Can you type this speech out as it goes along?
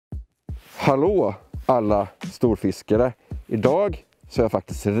Hallå alla storfiskare! Idag så är jag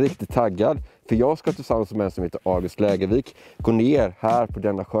faktiskt riktigt taggad för jag ska tillsammans med en som heter August Lägervik gå ner här på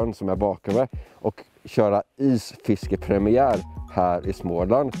denna sjön som jag bakar med och köra isfiskepremiär här i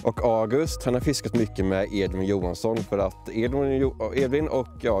Småland. Och August, han har fiskat mycket med Edvin Johansson för att Edvin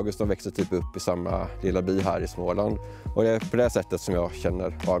och August har växt typ upp i samma lilla by här i Småland. Och det är på det sättet som jag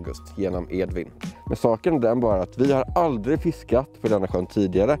känner August, genom Edvin. Men saken är den bara att vi har aldrig fiskat på denna sjön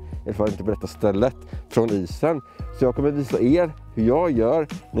tidigare, i alla fall inte på detta stället, från isen. Så jag kommer visa er hur jag gör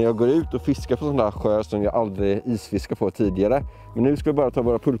när jag går ut och fiskar på sådana här sjöar som jag aldrig isfiskar på tidigare. Men nu ska vi bara ta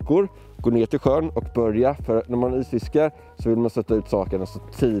våra pulkor, gå ner till sjön och börja. För när man isfiskar så vill man sätta ut sakerna så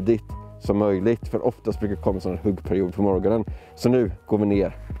tidigt som möjligt. För oftast brukar det komma en sån här huggperiod på morgonen. Så nu går vi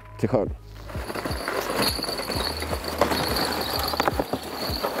ner till sjön.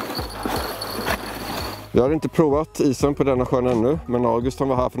 Jag har inte provat isen på denna sjön ännu, men August han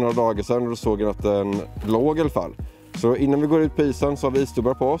var här för några dagar sedan och då såg jag att den låg i alla fall. Så innan vi går ut på isen så har vi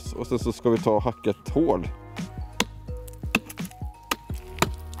isdubbar på oss och sen så ska vi ta och hacka ett hål.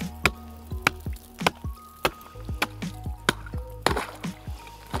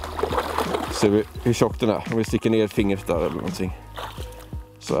 Ser vi hur tjock den är? Om vi sticker ner fingret där eller någonting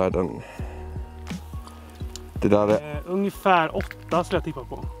så är den... Det där är... ungefär 8 skulle jag tippa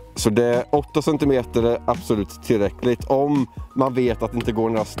på. Så det är 8 cm är absolut tillräckligt om man vet att det inte går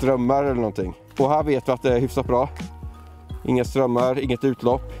några strömmar eller någonting. Och här vet vi att det är hyfsat bra. Inga strömmar, inget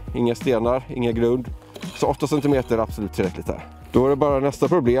utlopp, inga stenar, inga grund. Så 8 cm är absolut tillräckligt här. Då är det bara nästa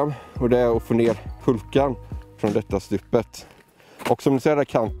problem och det är att få ner pulkan från detta stupet. Och som ni ser där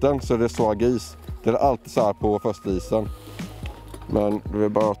kanten så är det svag is. Det är alltid så här på första isen. Men det vill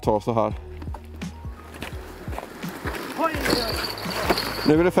bara ta så här.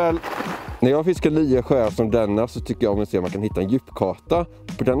 Nu är det fäll. När jag fiskar nya sjöar som denna så tycker jag att man kan hitta en djupkarta.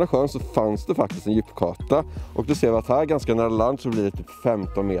 På denna sjön så fanns det faktiskt en djupkarta. Och då ser vi att här ganska nära land så blir det typ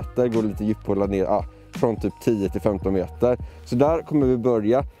 15 meter. Går lite djuphålla ner från typ 10 till 15 meter. Så där kommer vi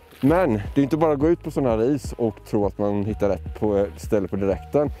börja. Men det är inte bara att gå ut på sån här is och tro att man hittar rätt på ett ställe på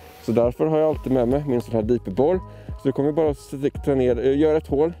direkten. Så därför har jag alltid med mig min sån här deeperboll. Så då kommer vi bara sätta ner, göra ett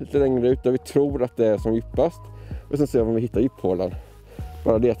hål lite längre ut där vi tror att det är som djupast. Och sen ser vi om vi hittar djuphålan.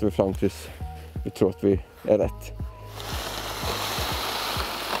 Bara letar vi fram tills vi tror att vi är rätt.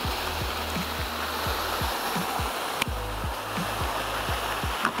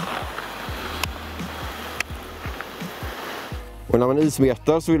 Och när man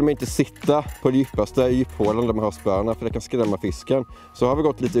ismetar så vill man inte sitta på det djupaste djuphålan där man har spörna för det kan skrämma fisken. Så har vi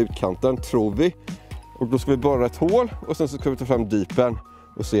gått lite utkanten tror vi. Och då ska vi borra ett hål och sen så ska vi ta fram deepern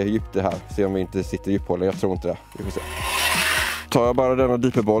och se hur djupt det är här. Se om vi inte sitter i djuphålan, jag tror inte det. Vi får se. Tar jag bara denna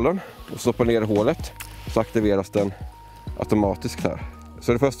deeperbollen och stoppar ner i hålet så aktiveras den automatiskt här.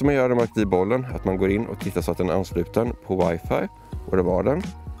 Så det första man gör när man aktiverar bollen är att man går in och tittar så att den är ansluten på wifi. Och det var den,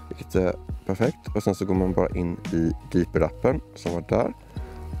 vilket är perfekt. Och sen så går man bara in i deeper-appen som var där.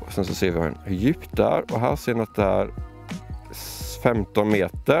 Och sen så ser vi hur djupt där. Och här ser ni att det är 15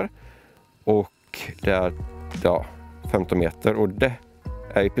 meter. Och det är 15 meter. Och det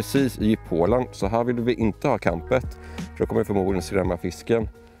är precis i djuphålan. Så här vill vi inte ha kampet. För då kommer vi förmodligen skrämma fisken.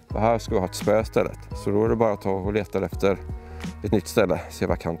 Och här ska vi ha ett spö istället. Så då är det bara att ta och leta efter ett nytt ställe. Se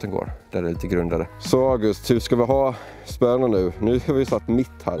var kanten går. Där det är lite grundare. Så August, hur ska vi ha spöna nu? Nu har vi satt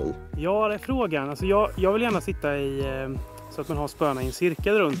mitt här i. Ja, det är frågan. Alltså jag vill gärna sitta i så att man har spöna i en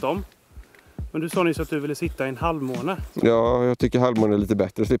cirkel runt om. Men du sa nyss att du ville sitta i en halvmåne. Ja, jag tycker halvmåne är lite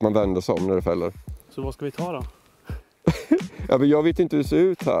bättre. Så slipper man vända sig om när det fäller. Så vad ska vi ta då? Ja, men jag vet inte hur det ser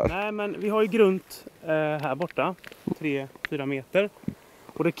ut här. Nej, men vi har ju grunt här borta. 3-4 meter.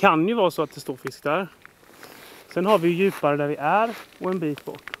 Och det kan ju vara så att det står fisk där. Sen har vi ju djupare där vi är och en bit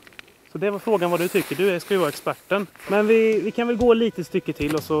bort. Så det var frågan vad du tycker. Du ska ju vara experten. Men vi kan väl gå lite stycke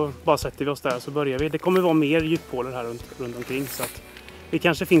till och så bara sätter vi oss där så börjar vi. Det kommer vara mer djuphålor här runt omkring. Så att det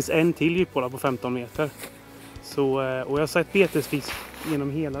kanske finns en till djuphåla på 15 meter. Så, och jag har sett betesfisk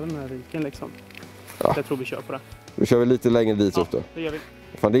genom hela den här viken liksom. Ja. Jag tror vi kör på det. Nu kör vi lite längre dit upp då. Det gör vi.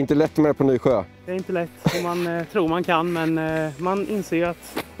 Fan, det är inte lätt med det på ny sjö. Det är inte lätt och man tror man kan, men man inser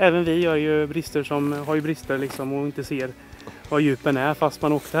att även vi gör ju brister som har ju brister liksom och inte ser vad djupen är fast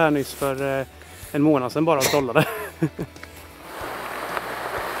man åkte här nyss för en månad sedan bara och trollade.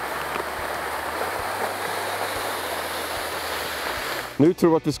 Nu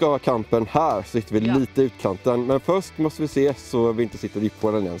tror jag att vi ska ha kampen här, så sitter vi lite utkanten. Men först måste vi se så vi inte sitter i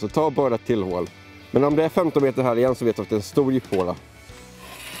djuphålan igen. Så ta bara ett till hål. Men om det är 15 meter här igen så vet vi att det är en stor djuphåla.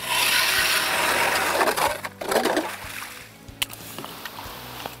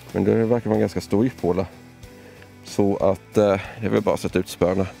 Men det verkar vara en ganska stor djuphåla. Så att jag vill bara sätta ut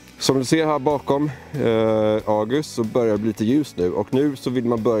spörna. Som du ser här bakom August så börjar det bli lite ljus nu. Och nu så vill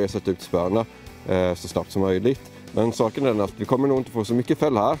man börja sätta ut spörna så snabbt som möjligt. Men saken är den att vi kommer nog inte få så mycket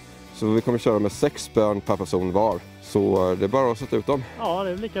fäll här. Så vi kommer köra med 6 spön per person var. Så det är bara att sätta ut dem. Ja, det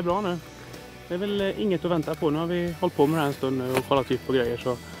är lika bra nu. Det är väl inget att vänta på. Nu har vi hållit på med det här en stund nu och kollat ut på grejer.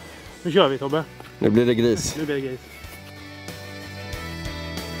 Så nu kör vi, Tobbe. Nu blir det gris. Nu blir det gris.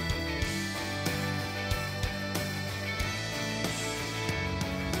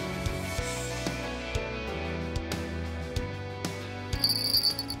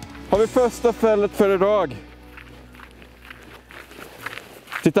 Har vi första fället för idag.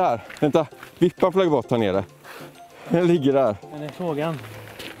 Titta här, vänta. Vippan flög bort här nere. Den ligger där. Men det är frågan.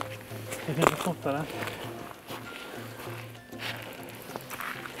 Det kanske kortare.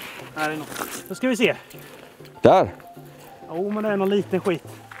 Här är något. Då ska vi se. Där. Jo, men det är någon liten skit.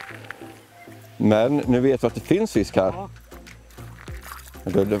 Men nu vet vi att det finns fisk här. Ja.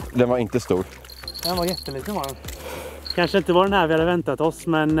 Den var inte stor. Den var jätteliten var den. Kanske inte var den här vi hade väntat oss,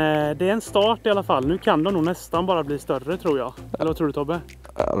 men det är en start i alla fall. Nu kan de nog nästan bara bli större, tror jag. Eller vad tror du, Tobbe?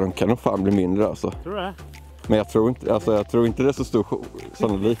 Ja, de kan nog fan bli mindre alltså. Tror du det? Men jag tror inte det är så stor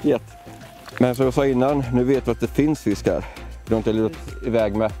sannolikhet. Men som jag sa innan, nu vet vi att det finns fisk här. De har inte lurat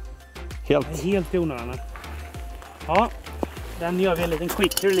iväg med helt. Helt i onödan. Ja, den gör vi en liten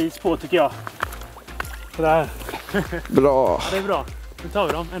quick release på, tycker jag. Sådär. Bra. Det är bra. Nu tar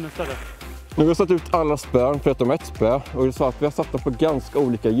vi dem ännu större. Nu har vi satt ut alla spön förutom ett spö. Och det så att vi har satt dem på ganska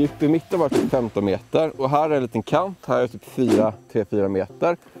olika djup. I mitten var det typ 15 meter. Och här är en liten kant. Här är typ 3-4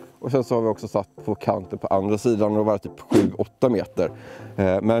 meter. Och sen så har vi också satt på kanten på andra sidan. Och det var typ 7-8 meter.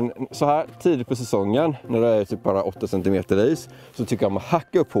 Men så här tidigt på säsongen, när det är typ bara 8 cm is, så tycker jag man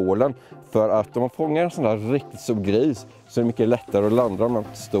hackar upp hålen. För att om man fångar en sån här riktigt stor gris så är det mycket lättare att landa om man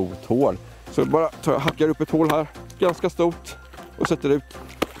har ett stort hål. Så bara hackar upp ett hål här, ganska stort. Och sätter ut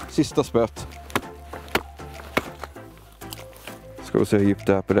sista spöt. Ska vi se hur djupt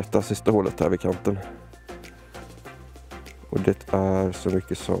det är på detta sista hålet här vid kanten. Och det är så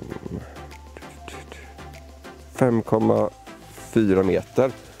mycket som 5,4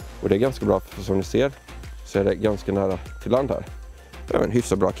 meter. Och det är ganska bra, för som ni ser så är det ganska nära till land här. Det är en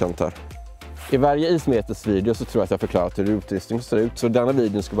hyfsat bra kant här. I varje ismeters-video så tror jag att jag förklarat hur utrustningen ser ut. Så denna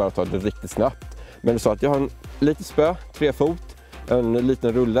videon ska bara ta det riktigt snabbt. Men det är så att jag har en liten spö, 3 fot, en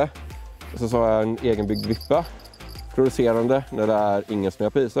liten rulle. Och så har jag en egenbyggd vippa. Producerande när det är ingen snö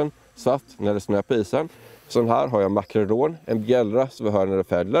på isen. Satt när det är snö på isen. Så här har jag makredon, en bjällra så vi hör när det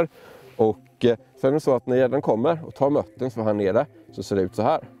fäller. Och sen är det så att när gäddan kommer och tar mötten så här nere så ser det ut så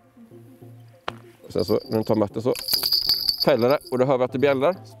här. Och sen så när den tar mötten så fäller det och då hör vi att det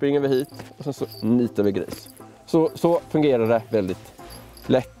bjällrar. Springer vi hit och sen så nitar vi gris. Så fungerar det väldigt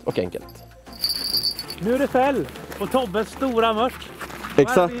lätt och enkelt. Nu är det fäll på Tobbes stora mört.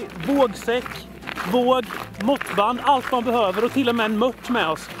 Exakt. Vågsäck, våg, måttband, allt man behöver och till och med en mört med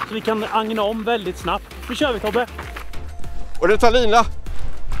oss. Så vi kan agna om väldigt snabbt. Nu kör vi, Tobbe. Och det tar lina.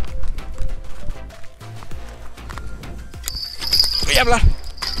 Jävlar.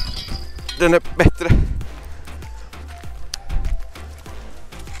 Den är bättre.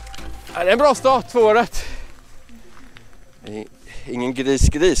 Ja, det är en bra start, 2 rätt. Ingen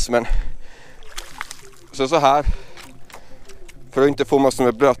gris, men så här. För att inte få massor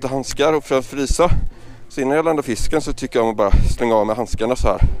med blöta handskar och för att frysa. Så innan jag landar fisken så tycker jag om att bara slänga av med handskarna så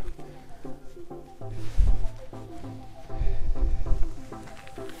här.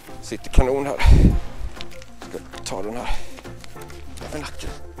 Sitter kanon här. Ska ta den här över nacken.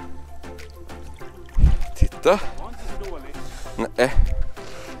 Titta. Nej.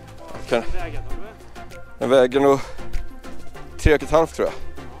 Den väger nog 3,5 tror jag.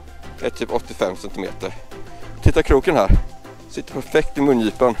 Det är typ 85 cm. Titta kroken här. Sitter perfekt i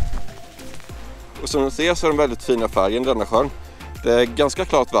mungipan. Och som ni ser så är den väldigt fina färgen denna sjön. Det är ganska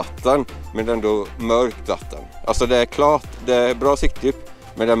klart vatten men det är ändå mörkt vatten. Alltså det är klart, det är bra siktdjup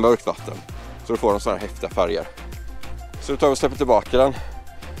men det är mörkt vatten. Så då får de sådana här häftiga färger. Så då tar vi och släpper tillbaka den.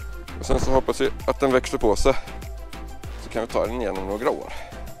 Och sen så hoppas vi att den växer på sig. Så kan vi ta den igen om några år.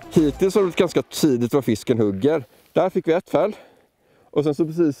 Hittills har det ganska tidigt vad fisken hugger. Där fick vi ett fäll. Och sen så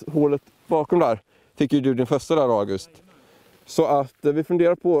precis hålet bakom där fick ju du din första där, August. Så att vi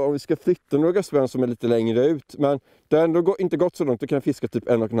funderar på om vi ska flytta några spön som är lite längre ut. Men det har ändå inte gått så långt. Du kan fiska typ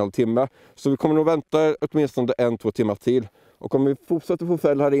 1,5 timme. Så vi kommer nog vänta åtminstone 1-2 timmar till. Och om vi fortsätter få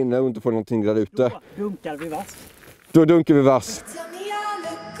fäll här inne och inte får någonting där ute. Då dunkar vi vass. Då dunkar vi vass.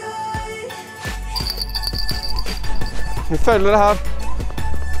 Nu fäller det här.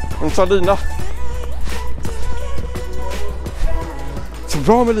 Och nu tar lina. Så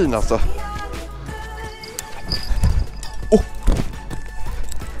bra med lina alltså.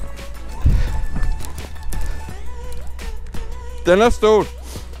 Den är stor.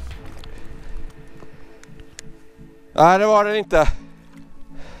 Nej, det var den inte.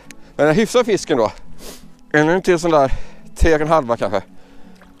 Men den hyfsar fisken då. En till sån där 3,5 kanske.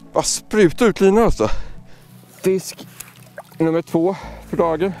 Bara spruta ut linan alltså. Fisk nummer 2 för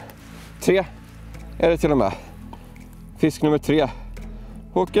dagen. 3 är det till och med. Fisk nummer 3.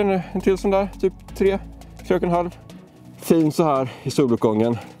 Och en till sån där, typ 3,5. Fin så här i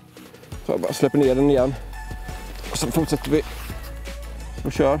soluppgången. Så jag bara släpper ner den igen. Och så fortsätter vi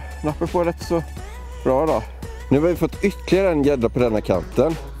och kör. Nappar på rätt så bra då. Nu har vi fått ytterligare en gädda på denna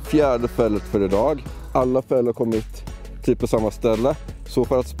kanten. 4:e fället för idag. Alla fäll har kommit typ på samma ställe. Så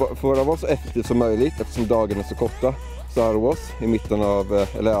för att vara så effektivt som möjligt, eftersom dagen är så korta, så här hos i mitten av,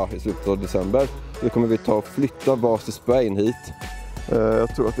 eller ja, i slutet av december. Nu kommer vi ta och flytta basisprayen hit.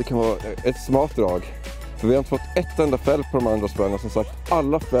 Jag tror att det kan vara ett smart drag. För vi har inte fått ett enda fäll på de andra sprayerna. Som sagt,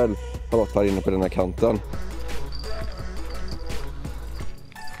 alla fäll har varit här inne på den här kanten.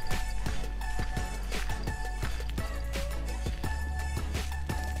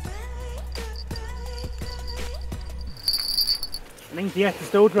 Den är inte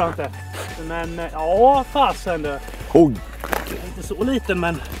jättestor tror jag inte. Men ja, fasen du. Oj! Inte så liten,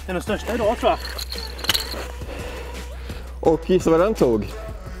 men den är den största idag tror jag. Och gissa vad den tog?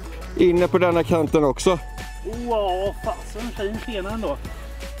 Inne på denna kanten också. Wow, fasen, fin skena ändå.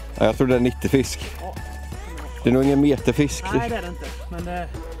 Ja, jag tror det är 90 fisk. Ja. Det är nog ingen meterfisk. Nej, det är det inte. Men det är...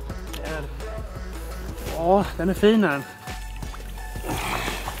 Ja, den är fin här.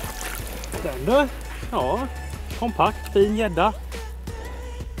 Den då? Ja, kompakt, fin gädda.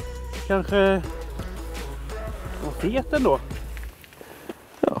 Kanske... Vad fet ändå.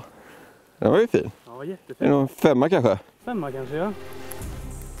 Ja, den var ju fin. Ja, jättefin. Det är nog en 5 kanske. 5 kanske, ja.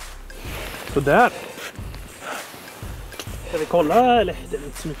 Så där. Ska vi kolla, eller det är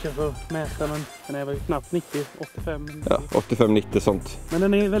inte så mycket för att mäta, men den är väl knappt 90, 85. 90. Ja, 85-90 sånt. Men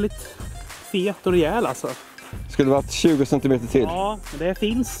den är väldigt fet och rejäl alltså. Skulle det varit 20 cm till? Ja, det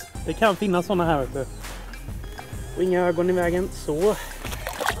finns. Det kan finnas sådana här uppe. Och inga ögon i vägen, så.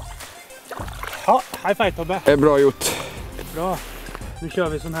 Ja, high five Tobbe. Det är bra gjort. Bra. Nu kör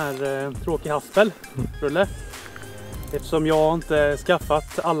vi sån här tråkig haspel, rulle. Eftersom jag inte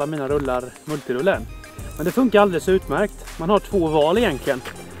skaffat alla mina rullar multirulle än. Men det funkar alldeles utmärkt. Man har 2 val egentligen.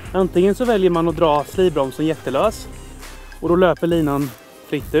 Antingen så väljer man att dra slivbromsen jättelös. Och då löper linan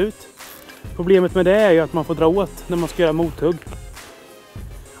fritt ut. Problemet med det är ju att man får dra åt när man ska göra mothugg.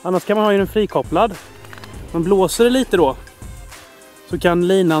 Annars kan man ha den frikopplad. Men blåser det lite då, så kan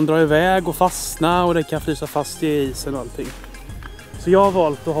linan dra iväg och fastna och det kan frysa fast i isen och allting. Så jag har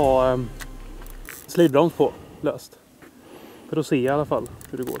valt att ha slivbroms på löst. För att se i alla fall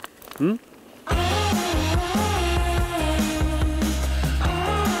hur det går. Mm.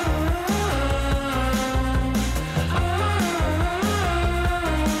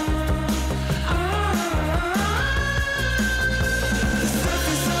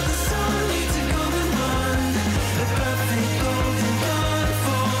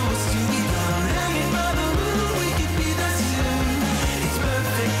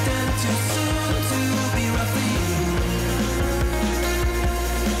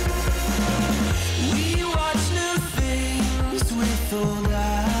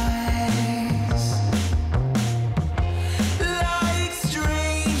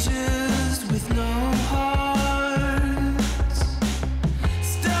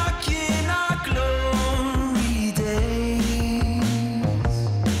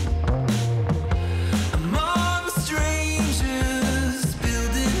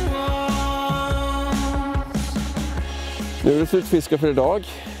 Nu är det slutfiska för idag.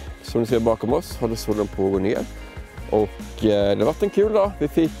 Som ni ser bakom oss håller solen på att gå ner. Och det har varit en kul dag. Vi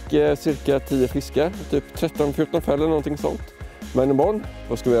fick cirka 10 fiskar, typ 13-14 fäll eller någonting sånt. Men imorgon,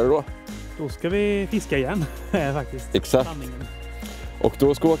 vad ska vi göra då? Då ska vi fiska igen faktiskt. Exakt. Och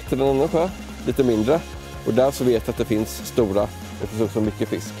då ska vi åka till en annan sjö, lite mindre. Och där så vet jag att det finns stora, det finns också mycket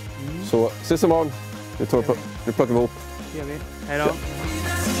fisk. Så ses imorgon. Nu plockar vi ihop. Det gör vi. Hej då. Ja.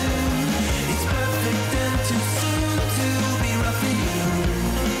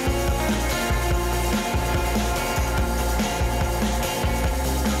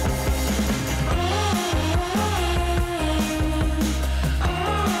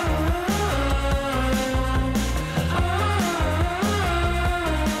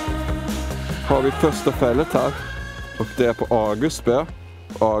 Har vi första fället här och det är på August spö.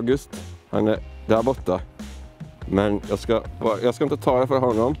 August, han är där borta. Men jag ska inte ta det för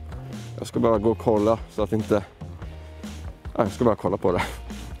honom. Jag ska bara gå och kolla så att inte... Jag ska bara kolla på det.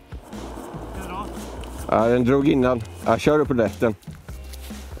 Ja, den drog innan. Jag kör upp på däkten.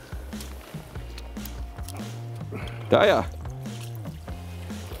 Där ja.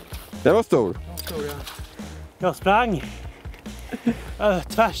 Den var stor. Jag sprang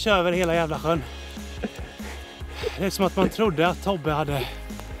tvärs över hela jävla sjön. Det är som att man trodde att Tobbe hade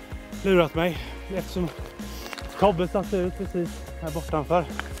lurat mig. Eftersom Tobbe satt ut precis här bortanför.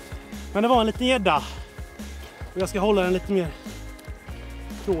 Men det var en liten gädda. Och jag ska hålla den lite mer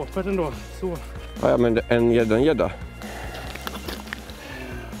propert ändå. Så. Ja, men en gädda.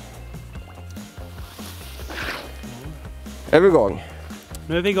 Är vi igång?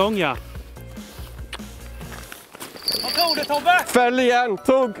 Nu är vi igång, ja. Vad tog det, Tobbe? Fäll igen,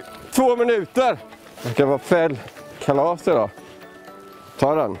 tog 2 minuter. Det kan vara fällkalas idag.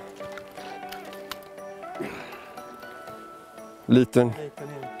 Ta den. Liten.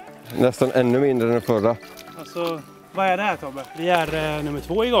 Nästan ännu mindre än den förra. Alltså, vad är det här, Tobbe? Vi är nummer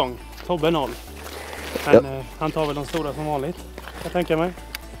 2 igång. Tobbe 0. Men han tar väl de stora som vanligt, jag tänker mig.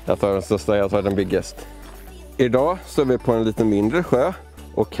 Jag tar den största, jag tar den biggest. Idag står vi på en lite mindre sjö.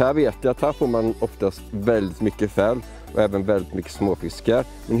 Och här vet jag att här får man oftast väldigt mycket fäll. Och även väldigt mycket småfiskar.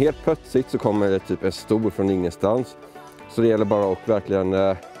 Men helt plötsligt så kommer det typ en stor från ingenstans. Så det gäller bara att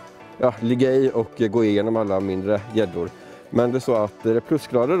verkligen ligga i och gå igenom alla mindre gäddor. Men det är så att det är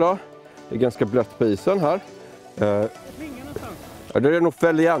plusgrader idag. Det är ganska blött på isen här. Ja, det är nog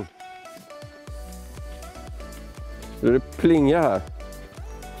fäll igen. Det är plinga här.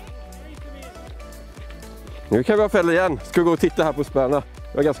 Nu kan vi ha fäll igen. Ska vi gå och titta här på spärna.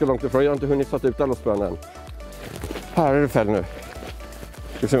 Jag är ganska långt ifrån. Jag har inte hunnit sätta ut alla spärna än. Här är det fäll nu.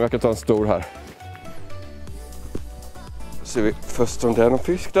 Ska se om jag kan ta en stor här. Då ser vi först om det är någon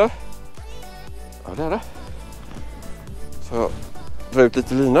fisk där. Ja, det är det. Så jag drar ut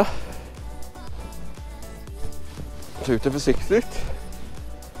lite lina. Ta ut det försiktigt.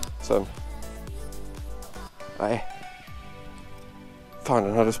 Sen. Nej. Fan,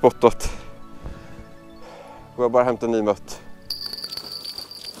 den hade spottat. Och jag bara hämta en ny mött.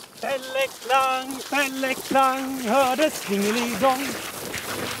 Fälleklang, hördes klingelidong.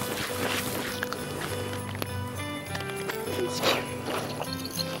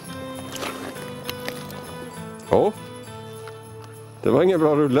 Ja. Det var ingen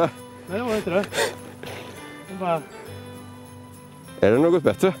bra rulle. Nej, det var inte det. Det bara... Är det något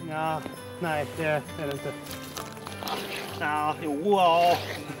bättre? Ja, nej, det är det inte. Ja, ja.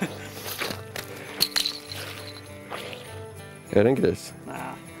 Är det en gris? Nej,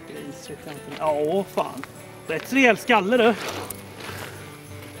 gris vet jag inte. Ja, fan. Rätt rejäl skalle du.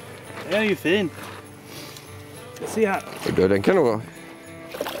 Det är ju fint. Ska se här. Den kan nog vara.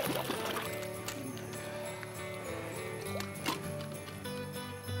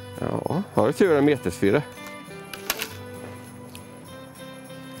 Ja, har du tur en metersfyra?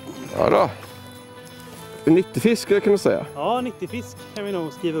 Ja då. 90 fisk skulle jag kunna säga. Ja, 90 fisk kan vi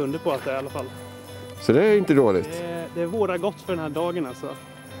nog skriva under på att det är i alla fall. Så det är inte dåligt. Det är våra gott för den här dagen alltså.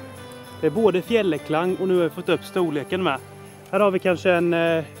 Det är både fjälleklang och nu har vi fått upp storleken med. Här har vi kanske en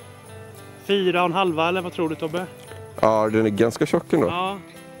 4,5 eller vad tror du, Tobbe? Ja, den är ganska tjock ändå. Ja.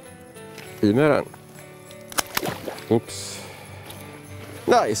 I med den. Oops.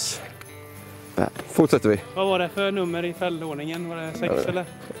 Nice. Fortsätter vi. Vad var det för nummer i fällordningen? Var det 6 eller?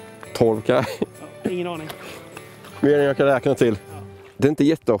 12 kan jag. Ja, ingen aning. Mer än jag kan räkna till. Ja. Det är inte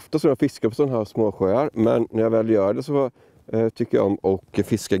jätteofta som jag fiskar på sådana här små sjöar. Men när jag väl gör det så tycker jag om att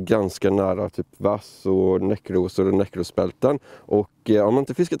fiska ganska nära typ vass och näckrosor och näckrosspälten. Och om man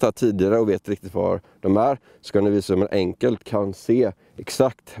inte fiskat här tidigare och vet riktigt var de är, så kan det visa hur man enkelt kan se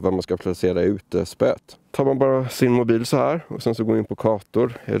exakt var man ska placera ut spöet. Tar man bara sin mobil så här och sen så går in på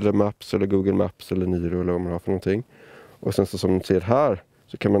kartor eller Maps eller Google Maps eller Niro eller vad man har för någonting. Och sen så som ni ser här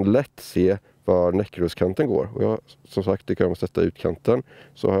så kan man lätt se var näckroskanten går. Och jag som sagt tycker om att sätta ut kanten.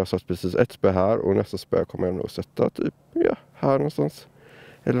 Så har jag satt precis ett spö här och nästa spö kommer jag nog sätta typ här någonstans.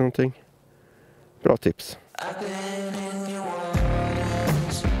 Eller någonting. Bra tips.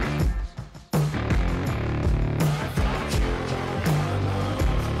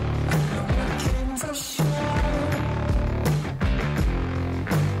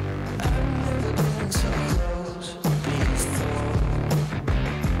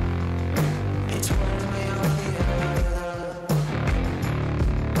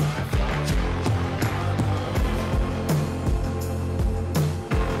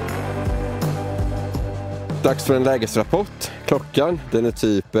 Dags för en lägesrapport. Klockan, den är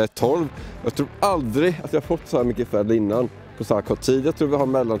typ 12. Jag tror aldrig att jag fått så här mycket fäll innan på så här kort tid. Jag tror vi har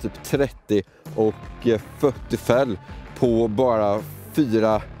mellan typ 30 och 40 fäll på bara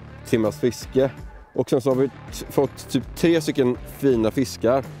 4 timmars fiske. Och sen så har vi fått typ 3 stycken fina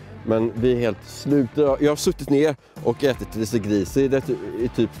fiskar. Men vi är helt slut. Jag har suttit ner och ätit lite gris i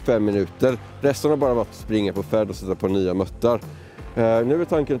typ 5 minuter. Resten har bara varit att springa på färd och sätta på nya möttar. Nu är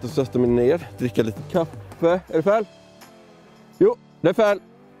tanken att sätta mig ner, dricka lite kaffe. Är det fäll? Jo, det är fäll.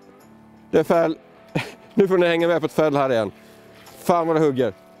 Det är fäll. Nu får ni hänga med på ett fäll här igen. Fan vad det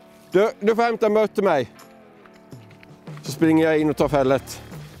hugger. Du får hämta mött till mig. Så springer jag in och tar fället.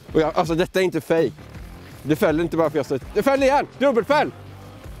 Och alltså detta är inte fake. Det fäller inte bara för jag står. Det fäller igen! Dubbelfäll!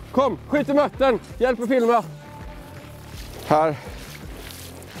 Kom, skjut i mötten! Hjälp att filma! Här.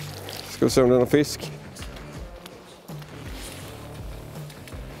 Ska vi se om det är någon fisk.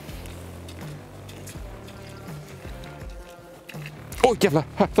 Oj jävlar!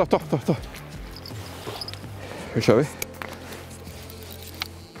 Här, ta. Hur kör vi?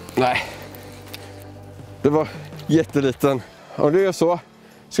 Nej. Det var jätteliten. Om du gör så,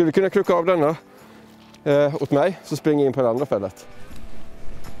 skulle du kunna kruka av denna åt mig, så springer jag in på det andra fället.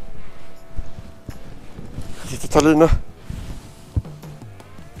 Titta, ta lina.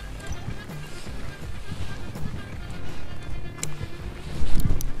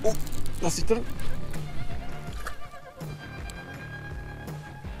 Oh, där sitter den.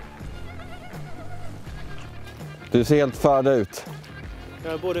 Du ser helt färdig ut.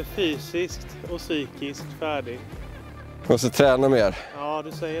 Jag är både fysiskt och psykiskt färdig. Du måste träna mer. Ja,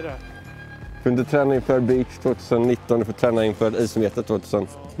 du säger det. Du får inte träna inför BIKE 2019, du får träna inför ismeter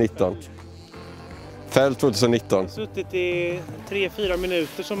 2019. Fält 2019. Jag har suttit i 3-4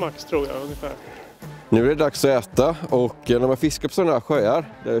 minuter som max tror jag ungefär. Nu är det dags att äta och när man fiskar på sådana här sjöar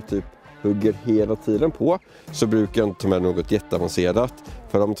där det typ hugger hela tiden på, så brukar jag inte ta med något jätteavancerat.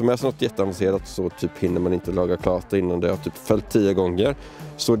 För om man tar med sig något jätteavancerat så typ hinner man inte laga klart det innan det har typ fällt 10 gånger.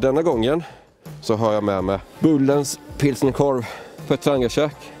 Så denna gången så har jag med mig Bullens pilsnerkorv på ett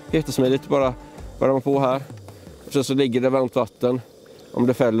triangelkök. Jättesmidigt, bara värma på här. Och sen så ligger det varmt vatten. Om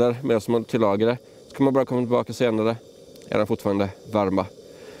det fäller medan man tillagar det så kan man bara komma tillbaka senare. Är den fortfarande varma.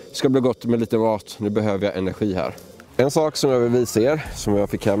 Det ska bli gott med lite mat. Nu behöver jag energi här. En sak som jag vill visa er, som jag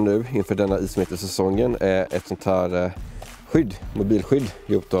fick hem nu inför denna ismetersäsongen, är ett sånt här skydd, mobilskydd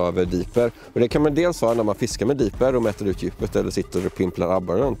gjort av Deeper. Och det kan man dels ha när man fiskar med Deeper och mäter ut djupet eller sitter och pimplar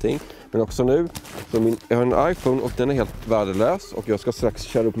abbar eller någonting. Men också nu, jag har en iPhone och den är helt värdelös och jag ska strax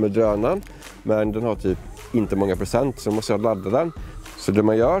köra upp med drönaren. Men den har typ inte många procent så måste jag ladda den. Så det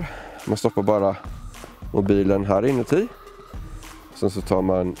man gör, man stoppar bara mobilen här inuti. Sen så tar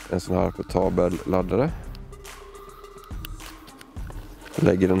man en sån här portabel laddare.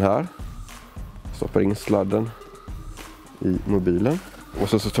 Lägger den här. Stoppar in sladden i mobilen. Och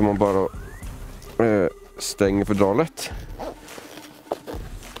så tar man bara stänger fodralet.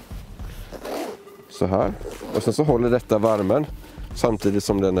 Så här. Och sen så håller detta värmen samtidigt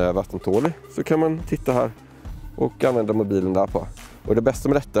som den är vattentålig. Så kan man titta här och använda mobilen där på. Och det bästa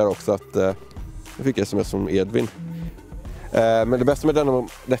med detta är också att jag fick sms som Edvin. Men det bästa med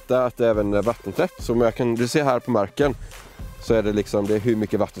detta är att det även är vattentätt. Så du ser här på marken så är det liksom, det är hur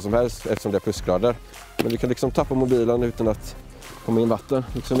mycket vatten som helst eftersom det är plusgrader. Men du kan liksom tappa mobilen utan att komma in vatten.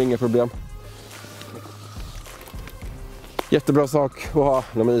 Liksom inga problem. Jättebra sak att ha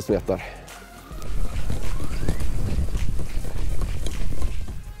när man ismetar.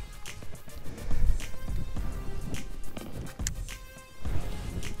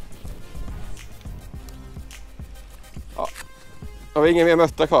 Ja. Jag har ingen mer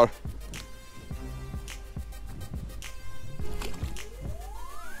mötta kvar.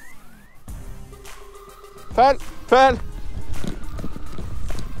 Fäll!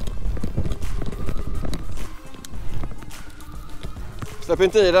 Släpp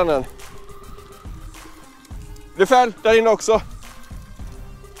inte i den än. Det fäll där inne också.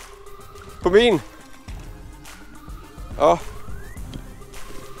 På min. Ja.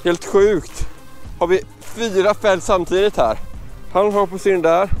 Helt sjukt. Har vi 4 fäll samtidigt här. Han har på sin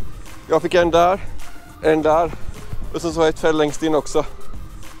där. Jag fick en där. En där. Och sen så har jag ett fäll längst in också.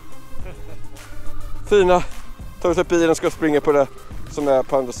 Fina. Tar vi sig bilen och ska springa på det som är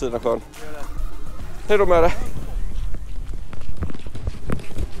på andra sidan sjön. Hej då med det.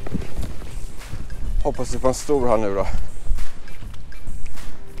 Hoppas det får en stor här nu då.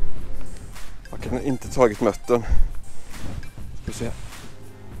 Jag kan inte tagit mötten. Ska vi se.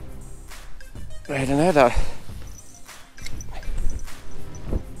 Nej, den är där.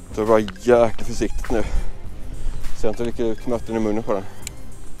 Det var jäkligt försiktigt nu. Så jag inte rycker ut mötten i munnen på den.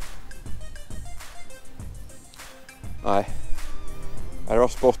 Nej, det var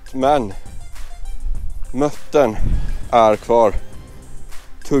spott, men mötten är kvar.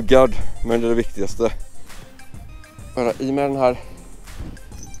 Tuggad, men det är det viktigaste. Bara i med den här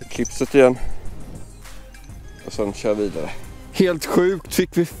klipset igen. Och sen kör vidare. Helt sjukt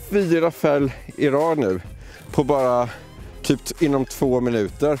fick vi 4 fäll i rad nu. På bara typ inom 2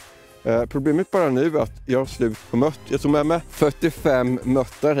 minuter. Problemet bara nu är att jag har slut på mött. Jag tog med mig 45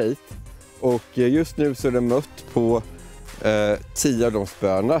 möttar hit. Och just nu så är det mött på 10 av de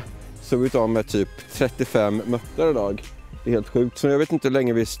spöna. Så vi tar med typ 35 möttar idag. Det är helt sjukt. Så jag vet inte hur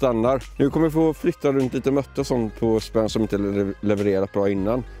länge vi stannar. Nu kommer vi få flytta runt lite mötter sånt på spön som inte levererat bra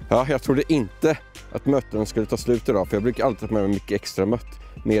innan. Ja, jag trodde inte att mötten skulle ta slut idag. För jag brukar alltid ha med mig mycket extra mött.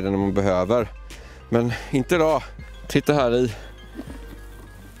 Mer än man behöver. Men inte idag. Titta här i.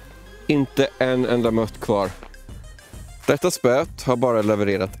 Inte en enda mött kvar. Detta spöet har bara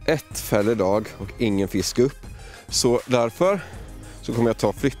levererat ett fäll idag och ingen fisk upp. Så därför så kommer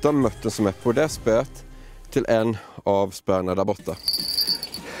jag flytta mötten som är på det spöet till en av spöna där borta.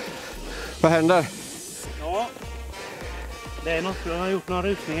 Vad händer? Ja, det är något. Jag har gjort några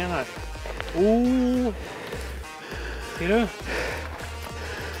rusningar här. Ser du?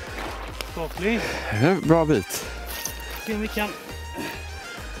 Skaplig. Bra bit. Se om vi kan.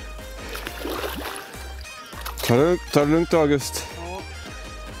 Ta det lugnt, August. Ja.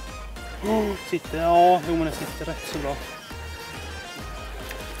 Ja, men det sitter rätt så bra.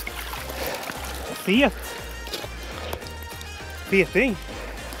 Fet. Feting.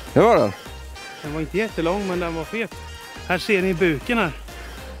 Det var den. Den var inte jättelång, men den var fet. Här ser ni buken här.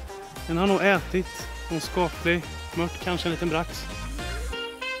 Den har nog ätit en skaplig mört, kanske en liten brax.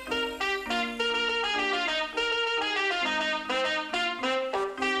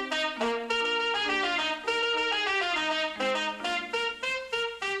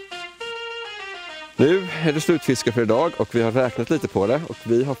 Nu är det slutfiske för idag och vi har räknat lite på det och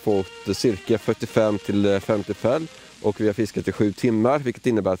vi har fått cirka 45 till 50 fäll och vi har fiskat i 7 timmar, vilket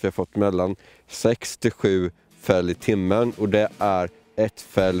innebär att vi har fått mellan 6 till 7 fäll i timmen och det är ett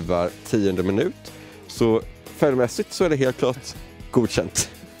fäll var 10:e minut. Så fällmässigt så är det helt klart godkänt.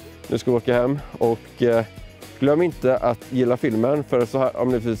 Nu ska vi åka hem och glöm inte att gilla filmen för så här, om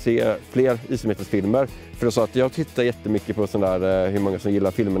ni vill se fler isomhetesfilmer. För det så att jag tittar jättemycket på sån där, hur många som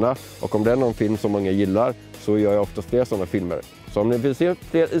gillar filmerna. Och om det är någon film som många gillar så gör jag ofta fler sådana filmer. Så om ni vill se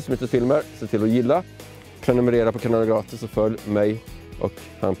fler isomhetesfilmer, se till att gilla. Prenumerera på kanalen gratis och följ mig och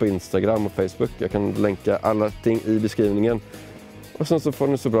han på Instagram och Facebook. Jag kan länka allting i beskrivningen. Och sen så får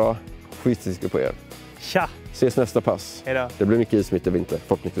ni så bra skitfiske på er. Tja! Ses nästa pass. Hejdå. Det blir mycket isomhete i vinter,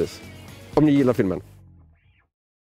 förhoppningsvis. Om ni gillar filmen.